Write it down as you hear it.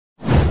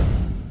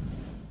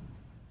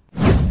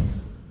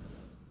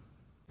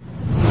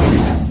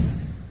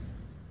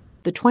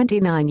The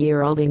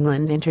 29-year-old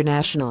England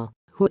international,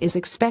 who is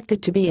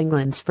expected to be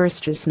England's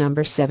first choice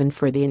number 7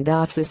 for the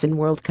Diocesan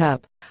World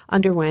Cup,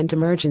 underwent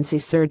emergency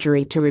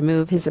surgery to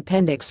remove his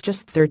appendix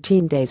just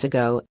 13 days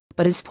ago,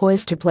 but is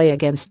poised to play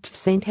against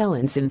St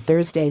Helens in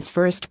Thursday's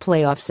first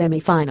playoff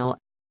semi-final.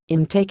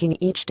 "I'm taking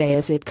each day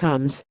as it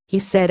comes," he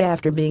said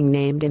after being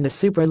named in the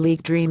Super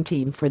League Dream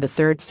Team for the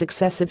third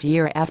successive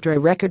year after a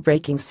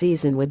record-breaking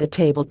season with the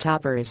table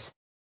toppers.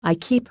 "I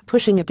keep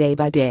pushing it day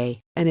by day,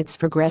 and it's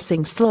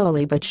progressing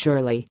slowly but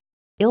surely.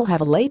 I'll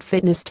have a late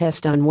fitness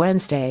test on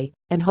Wednesday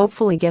and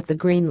hopefully get the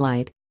green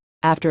light."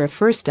 After a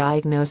first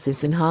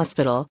diagnosis in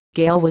hospital,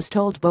 Gale was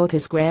told both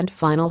his grand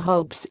final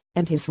hopes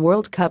and his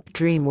World Cup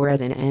dream were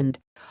at an end,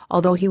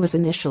 although he was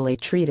initially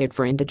treated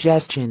for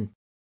indigestion.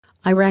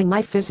 "I rang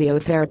my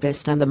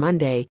physiotherapist on the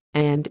Monday,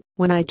 and,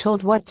 when I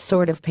told what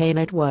sort of pain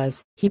it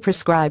was, he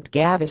prescribed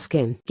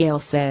Gaviscon," Gale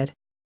said.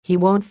 "He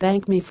won't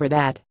thank me for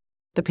that.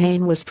 The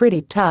pain was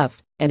pretty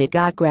tough, and it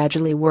got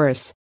gradually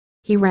worse.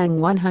 He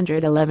rang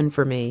 111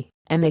 for me,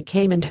 and they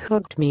came and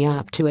hooked me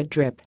up to a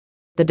drip.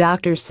 The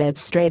doctor said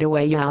straight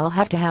away, 'You'll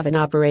have to have an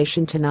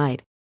operation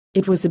tonight.'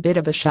 It was a bit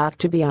of a shock,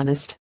 to be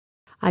honest.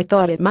 I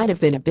thought it might have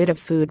been a bit of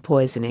food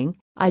poisoning.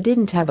 I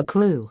didn't have a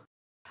clue.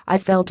 I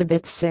felt a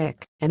bit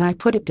sick, and I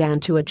put it down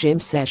to a gym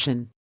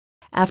session."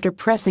 After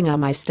pressing on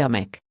my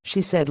stomach,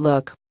 she said,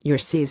 "Look, your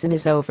season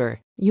is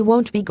over. You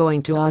won't be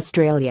going to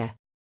Australia."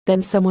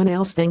 Then someone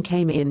else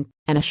came in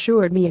and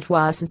assured me it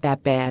wasn't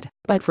that bad,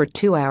 but for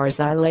 2 hours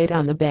I laid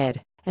on the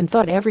bed and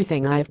thought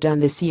everything I've done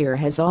this year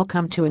has all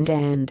come to an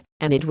end,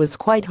 and it was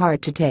quite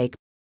hard to take.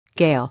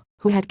 Gale,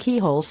 who had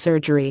keyhole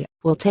surgery,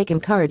 will take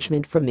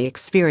encouragement from the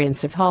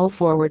experience of Hull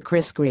forward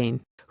Chris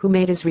Green, who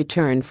made his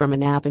return from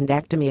an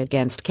appendectomy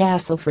against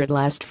Castleford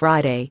last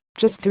Friday,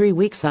 just 3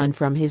 weeks on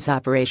from his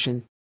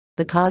operation.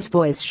 The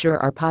Cosboys sure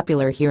are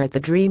popular here at the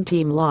Dream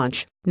Team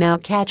launch, now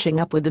catching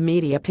up with the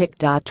media.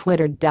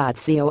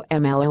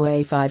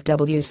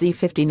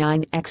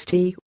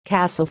 pic.twitter.com/5WZ59XT,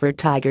 Castleford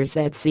Tigers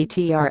at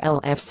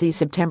CTRLFC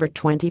September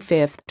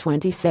 25,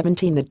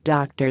 2017. The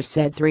doctor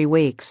said 3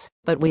 weeks,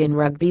 but we in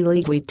rugby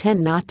league we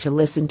tend not to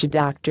listen to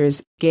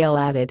doctors, Gale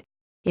added.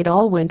 "It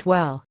all went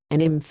well,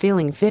 and I'm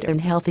feeling fit and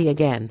healthy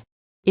again.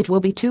 It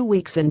will be 2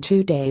 weeks and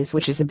 2 days,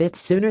 which is a bit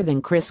sooner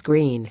than Chris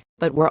Green,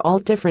 but we're all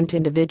different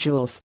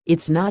individuals.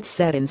 It's not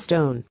set in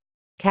stone."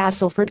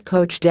 Castleford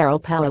coach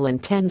Daryl Powell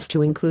intends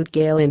to include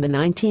Gale in the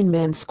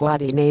 19-man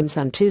squad he names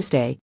on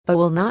Tuesday, but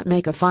will not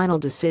make a final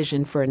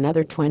decision for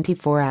another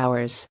 24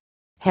 hours.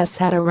 "Has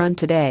had a run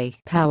today,"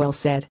 Powell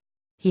said.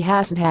 "He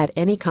hasn't had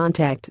any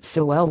contact,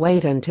 so I'll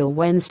wait until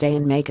Wednesday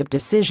and make a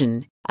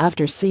decision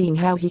after seeing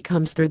how he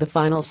comes through the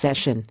final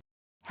session.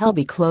 He'll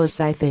be close,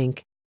 I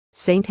think."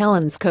 St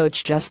Helens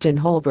coach Justin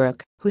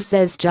Holbrook, who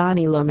says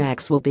Johnny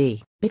Lomax will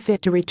be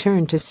fit to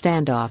return to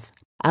standoff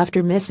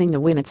after missing the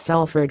win at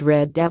Salford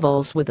Red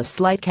Devils with a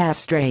slight calf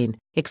strain,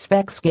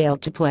 expects Gale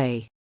to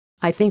play.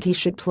 "I think he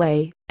should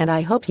play, and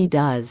I hope he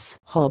does,"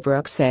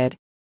 Holbrook said.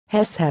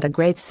 "Hess had a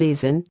great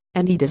season,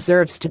 and he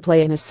deserves to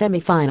play in a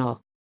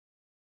semi-final."